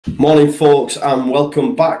Morning, folks, and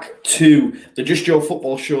welcome back to the Just Joe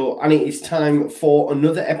Football Show. And it is time for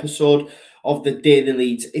another episode of the Daily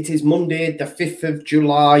Leeds. It is Monday, the 5th of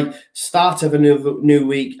July, start of a new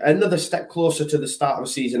week, another step closer to the start of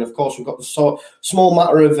the season. Of course, we've got the small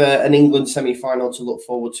matter of an England semi-final to look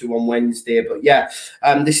forward to on Wednesday. But yeah,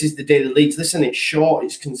 this is the Daily Leeds. Listen, it's short,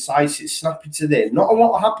 it's concise, it's snappy today. Not a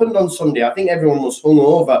lot happened on Sunday. I think everyone was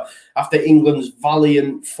hungover after England's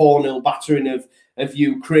valiant 4-0 battering of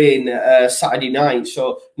Ukraine Saturday night.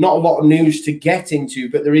 So not a lot of news to get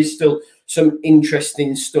into, but there is still some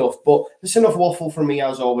interesting stuff. But there's enough waffle from me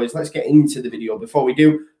as always. Let's get into the video. Before we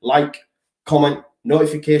do, like, comment,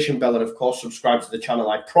 notification bell, and of course subscribe to the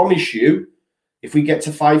channel. I promise you, if we get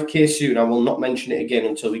to 5k soon, I will not mention it again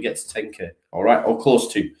until we get to 10k. All right, or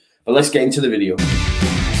close to. But let's get into the video.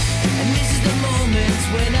 And this is the moment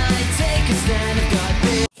when I take a stand.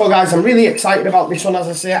 So guys, I'm really excited about this one. As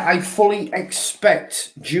I say, I fully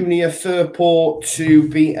expect Junior Firpo to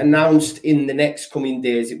be announced in the next coming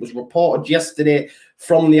days. It was reported yesterday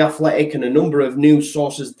from The Athletic and a number of news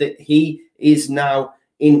sources that he is now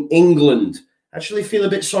in England. I actually feel a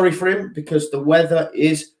bit sorry for him because the weather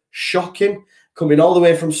is shocking. Coming all the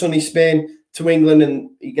way from sunny Spain to England, and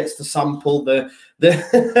he gets to sample the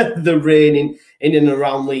rain in and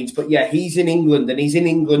around Leeds. But yeah, he's in England, and he's in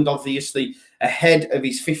England obviously ahead of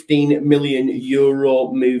his €15 million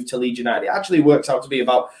move to Leeds United. It actually works out to be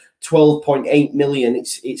about 12.8 million.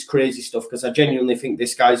 It's crazy stuff because I genuinely think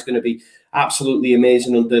this guy's going to be absolutely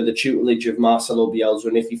amazing under the tutelage of Marcelo Bielsa.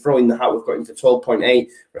 And if you throw in the hat, we've got him for 12.8,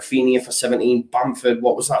 Rafinha for 17, Bamford,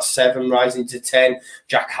 what was that, 7, rising to 10,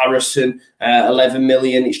 Jack Harrison, 11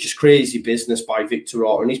 million. It's just crazy business by Victor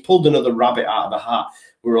Orta. And he's pulled another rabbit out of the hat.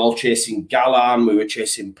 We were all chasing Galan, we were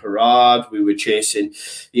chasing Parade, we were chasing,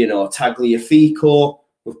 Tagliafico.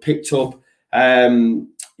 We've picked up,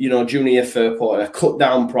 Junior Firpo at a cut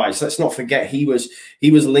down price. Let's not forget he was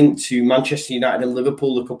linked to Manchester United and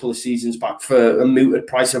Liverpool a couple of seasons back for a mooted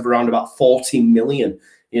price of around about 40 million.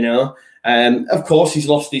 Of course, he's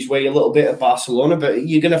lost his way a little bit at Barcelona, but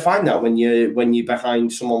you're going to find that when you're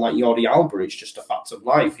behind someone like Jordi Alba. It's just a fact of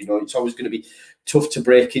life. It's always going to be tough to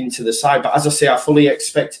break into the side. But as I say, I fully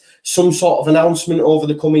expect some sort of announcement over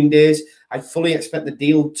the coming days. I fully expect the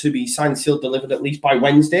deal to be signed, sealed, delivered at least by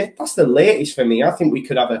Wednesday. That's the latest for me. I think we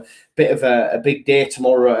could have a bit of a big day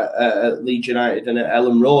tomorrow at Leeds United and at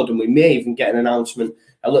Elland Road, and we may even get an announcement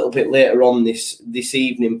a little bit later on this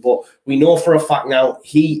evening. But we know for a fact now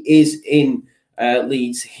he is in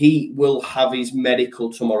Leeds. He will have his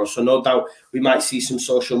medical tomorrow, so no doubt we might see some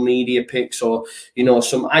social media pics or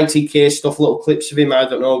some ITK stuff, little clips of him, I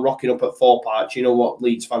don't know, rocking up at Thorp. You know what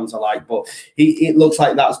Leeds fans are like. But it looks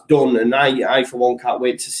like that's done, and I for one can't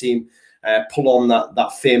wait to see him pull on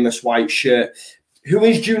that famous white shirt. Who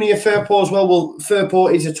is Junior Firpo as well? Well,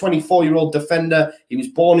 Firpo is a 24-year-old defender. He was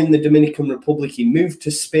born in the Dominican Republic. He moved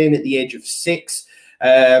to Spain at the age of 6.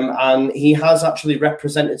 And he has actually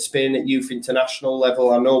represented Spain at youth international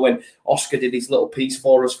level. I know when Oscar did his little piece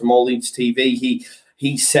for us from All Leeds TV,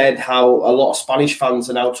 he said how a lot of Spanish fans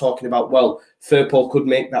are now talking about, well, Firpo could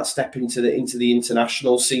make that step into the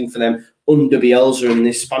international scene for them under Bielsa, and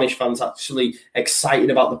this Spanish fans actually excited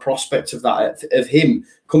about the prospect of that, of him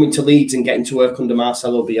coming to Leeds and getting to work under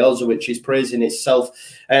Marcelo Bielsa, which is praise in itself.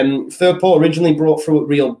 Firpo originally brought through at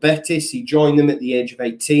Real Betis. He joined them at the age of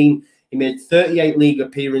 18. He made 38 league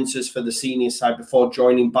appearances for the senior side before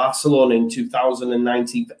joining Barcelona in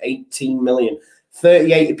 2019 for 18 million.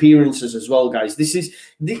 38 appearances as well, guys.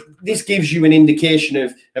 This gives you an indication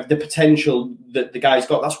of the potential that the guy's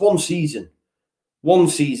got. That's one season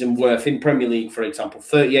worth in Premier League, for example.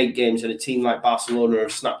 38 games, and a team like Barcelona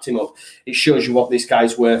have snapped him up. It shows you what this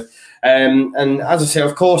guy's worth. And as I say,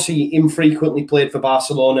 of course, he infrequently played for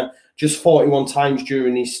Barcelona, just 41 times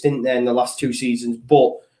during his stint there in the last 2 seasons,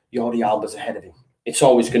 but Jordi Alba's ahead of him. It's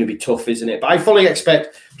always going to be tough, isn't it? But I fully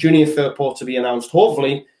expect Junior Firpo to be announced,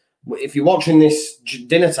 hopefully, if you're watching this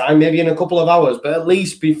dinner time, maybe in a couple of hours, but at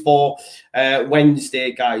least before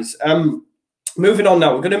Wednesday, guys. Moving on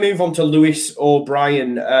now, we're going to move on to Lewis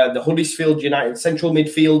O'Brien. The Huddersfield United central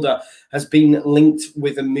midfielder has been linked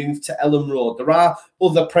with a move to Elland Road. There are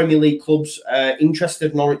other Premier League clubs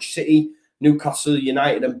interested. Norwich City, Newcastle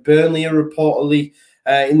United and Burnley are reportedly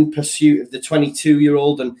in pursuit of the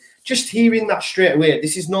 22-year-old. And just hearing that straight away,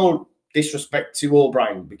 this is no disrespect to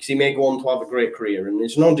O'Brien, because he may go on to have a great career, and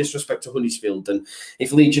there's no disrespect to Huddersfield. And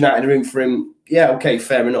if Leeds United are in for him, yeah, okay,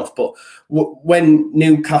 fair enough. But when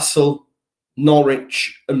Newcastle,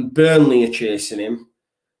 Norwich and Burnley are chasing him,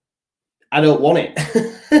 I don't want it.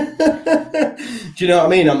 Do you know what I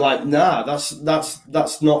mean? I'm like, nah,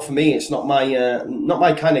 that's not for me. It's not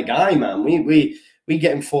my kind of guy, man. We We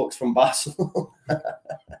getting folks from Barcelona.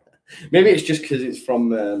 Maybe it's just because it's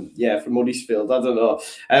from from Huddersfield. I don't know.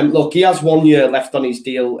 Look, he has 1 year left on his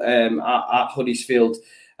deal at Huddersfield.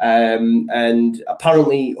 And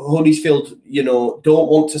apparently Huddersfield, you know, don't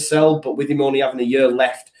want to sell, but with him only having a year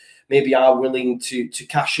left, maybe are willing to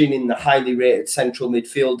cash in the highly rated central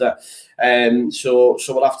midfielder. So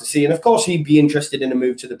we'll have to see. And of course, he'd be interested in a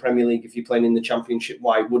move to the Premier League if you're playing in the Championship.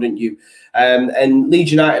 Why wouldn't you? And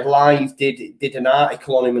Leeds United Live did an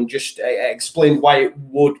article on him and just explained why it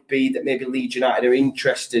would be that maybe Leeds United are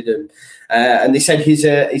interested. And they said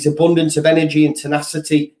his abundance of energy and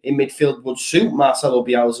tenacity in midfield would suit Marcelo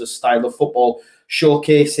Bielsa's style of football,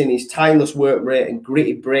 showcasing his tireless work rate and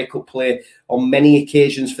gritty break-up play on many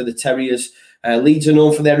occasions for the Terriers. Leeds are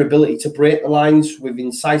known for their ability to break the lines with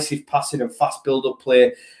incisive passing and fast build-up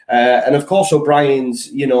play. And of course,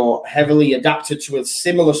 O'Brien's, you know, heavily adapted to a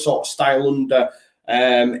similar sort of style under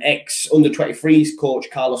ex-under-23s coach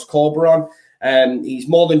Carlos Corberán. He's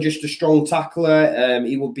more than just a strong tackler.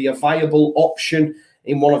 He will be a viable option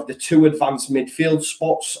in one of the 2 advanced midfield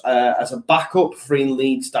spots as a backup, freeing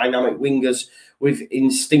Leeds dynamic wingers with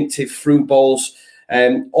instinctive through balls.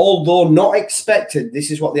 Although not expected, this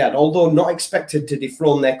is what they had, although not expected to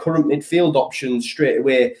dethrone their current midfield options straight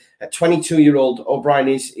away, a 22-year-old O'Brien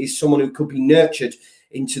is someone who could be nurtured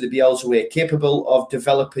into the Bielsa way, capable of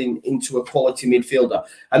developing into a quality midfielder.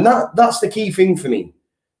 And that's the key thing for me.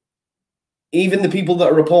 Even the people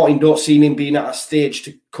that are reporting don't see him being at a stage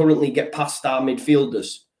to currently get past our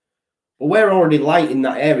midfielders. But we're already light in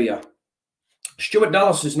that area. Stuart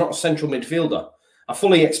Dallas is not a central midfielder. I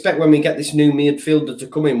fully expect when we get this new midfielder to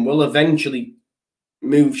come in, we'll eventually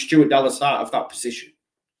move Stuart Dallas out of that position.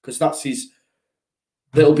 Because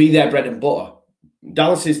that'll be their bread and butter.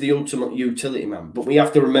 Dallas is the ultimate utility man. But we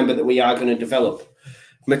have to remember that we are going to develop.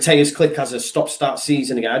 Mateus Click has a stop-start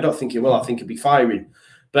season again. I don't think he will. I think he'll be firing.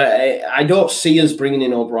 But I don't see us bringing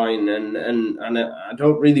in O'Brien, and I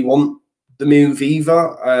don't really want the move either.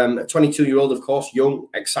 A 22-year-old, of course, young,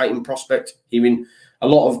 exciting prospect, hearing a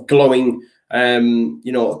lot of glowing,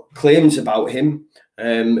 you know, claims about him.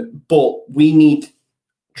 But we need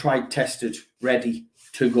tried, tested, ready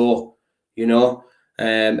to go, you know.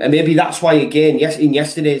 And maybe that's why, again, yes, in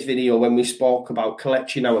yesterday's video when we spoke about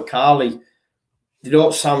collecting our Carly, they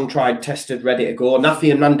don't sound tried, tested, ready to go.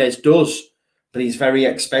 Nafi Hernandez does, but he's very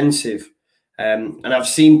expensive. And I've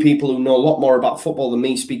seen people who know a lot more about football than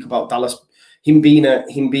me speak about Dallas, him being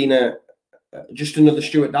just another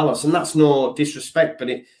Stuart Dallas. And that's no disrespect, but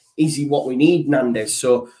is he what we need, Nandez?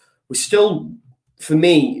 So we're still, for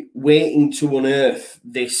me, waiting to unearth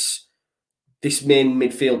this main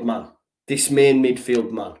midfield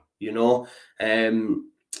man. You know.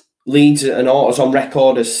 Leeds and Orta's on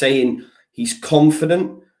record as saying he's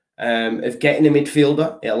confident of getting a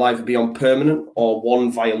midfielder. It'll either be on permanent or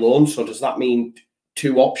one via loan. So does that mean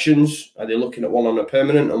 2 options? Are they looking at one on a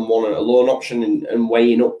permanent and one on a loan option and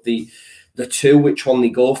weighing up the 2, which one they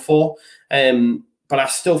go for? But I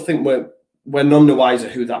still think we're none the wiser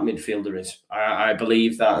who that midfielder is. I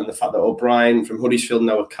believe that, and the fact that O'Brien from Huddersfield,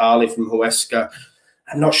 now Carly from Huesca,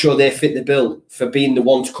 I'm not sure they fit the bill for being the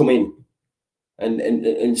one to come in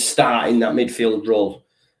and start in that midfield role.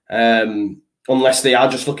 Unless they are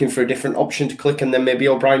just looking for a different option to click, and then maybe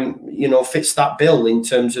O'Brien, you know, fits that bill in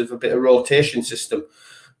terms of a bit of rotation system.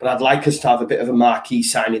 But I'd like us to have a bit of a marquee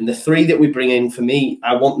signing. The 3 that we bring in, for me,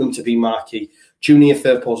 I want them to be marquee. Junior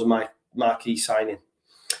Firpo's a marquee signing.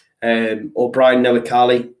 O'Brien,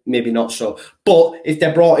 Nawakali, maybe not so. But if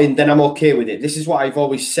they're brought in, then I'm okay with it. This is what I've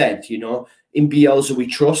always said, you know. In Bielsa we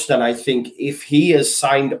trust, and I think if he has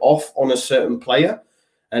signed off on a certain player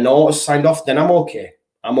and all has signed off, then I'm okay.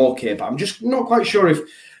 But I'm just not quite sure if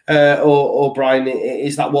O'Brien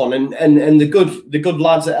is that one. And the good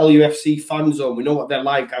lads at LUFC FANZONE, we know what they're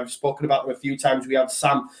like. I've spoken about them a few times. We had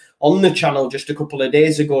Sam on the channel just a couple of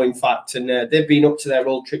days ago, in fact, and they've been up to their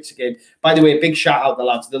old tricks again. By the way, big shout out the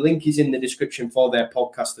lads. The link is in the description for their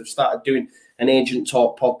podcast. They've started doing an Agent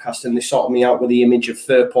Talk podcast, and they sorted me out with the image of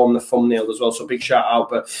Firpo on the thumbnail as well. So big shout out.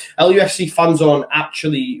 But LUFC FANZONE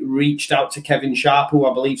actually reached out to Kevin Sharp, who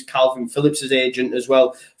I believe is Calvin Phillips' agent as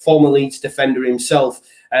well, former Leeds defender himself.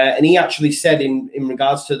 And he actually said in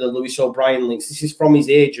regards to the Lewis O'Brien links, this is from his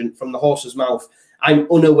agent, from the horse's mouth, I'm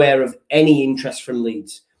unaware of any interest from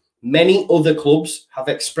Leeds. Many other clubs have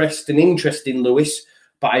expressed an interest in Lewis,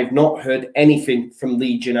 but I've not heard anything from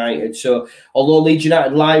Leeds United. So although Leeds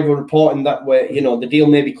United Live were reporting that the deal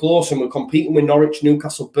may be close and we're competing with Norwich,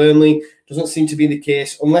 Newcastle, Burnley, doesn't seem to be the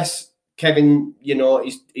case unless Kevin,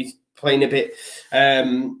 is playing a bit,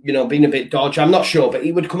 being a bit dodgy. I'm not sure, but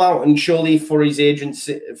he would come out and surely for his agents,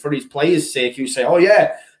 for his players' sake, he would say, oh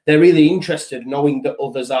yeah, they're really interested, knowing that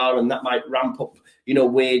others are, and that might ramp up, you know,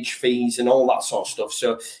 wage fees and all that sort of stuff.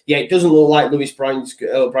 So yeah, it doesn't look like Lewis Bryant's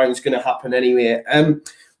going to happen anyway.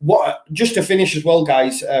 Just to finish as well,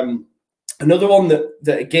 guys, another one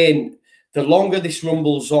that again, the longer this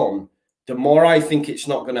rumbles on, the more I think it's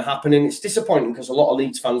not going to happen. And it's disappointing because a lot of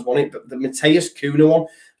Leeds fans want it. But the Matheus Cunha one, I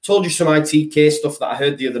told you some ITK stuff that I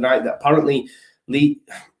heard the other night, that apparently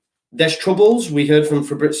there's troubles. We heard from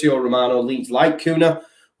Fabrizio Romano, Leeds like Cunha.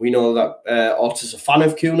 We know that Otta's a fan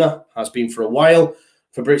of Cunha, has been for a while.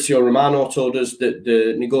 Fabrizio Romano told us that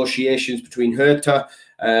the negotiations between Hertha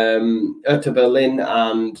Berlin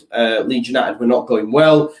and Leeds United were not going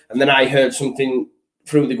well. And then I heard something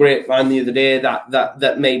through the grapevine the other day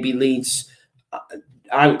that maybe Leeds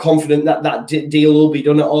aren't confident that that deal will be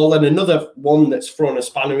done at all. And another one that's thrown a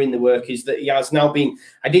spanner in the work is that he has now been,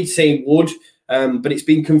 I did say would, but it's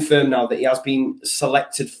been confirmed now that he has been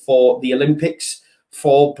selected for the Olympics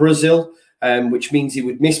for Brazil, which means he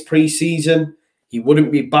would miss pre-season. He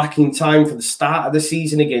wouldn't be back in time for the start of the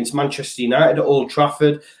season against Manchester United at Old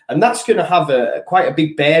Trafford. And that's going to have quite a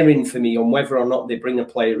big bearing for me on whether or not they bring a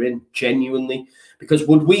player in, genuinely. Because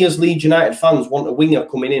would we as Leeds United fans want a winger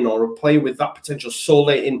coming in or a player with that potential so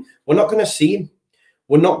late in? We're not going to see him.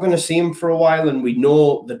 We're not going to see him for a while, and we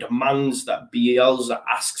know the demands that Bielsa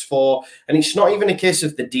asks for. And it's not even a case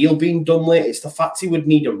of the deal being done late. It's the fact he would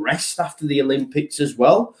need a rest after the Olympics as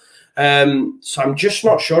well. So I'm just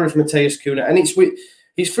not sure if Matheus Cunha, and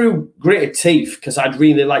it's through gritted teeth, because I'd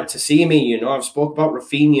really like to see me. You know, I've spoke about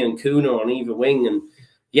Rafinha and Cunha on either wing, and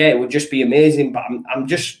yeah, it would just be amazing. But I'm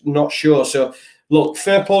just not sure. So look,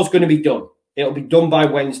 Firpo's going to be done. It'll be done by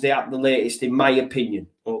Wednesday at the latest, in my opinion.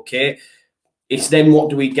 Okay. It's then what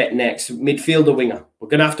do we get next? Midfielder, winger. We're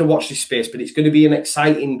going to have to watch this space, but it's going to be an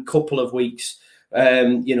exciting couple of weeks.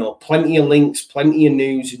 You know, plenty of links, plenty of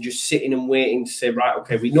news, and just sitting and waiting to say, right,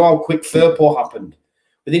 okay, we know how quick Firpo happened.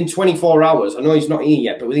 Within 24 hours, I know he's not here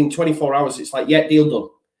yet, but within 24 hours, it's like, yeah, deal done.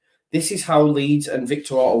 This is how Leeds and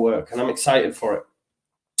Victor Orta work, and I'm excited for it.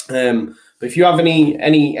 But if you have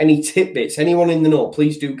any tidbits, anyone in the know,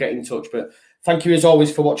 please do get in touch. But thank you as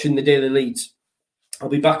always for watching the Daily Leeds. I'll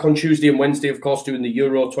be back on Tuesday and Wednesday, of course, doing the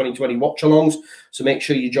Euro 2020 watch-alongs. So make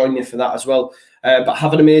sure you join me for that as well. But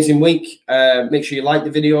have an amazing week. Make sure you like the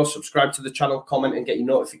video, subscribe to the channel, comment, and get your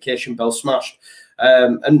notification bell smashed.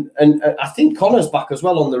 And I think Connor's back as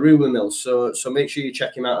well on the rumour mill. So make sure you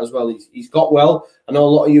check him out as well. He's got well. I know a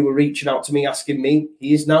lot of you were reaching out to me asking me.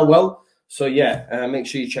 He is now well. So yeah, make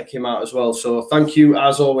sure you check him out as well. So thank you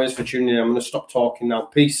as always for tuning in. I'm going to stop talking now.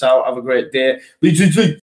 Peace out. Have a great day. Leeds.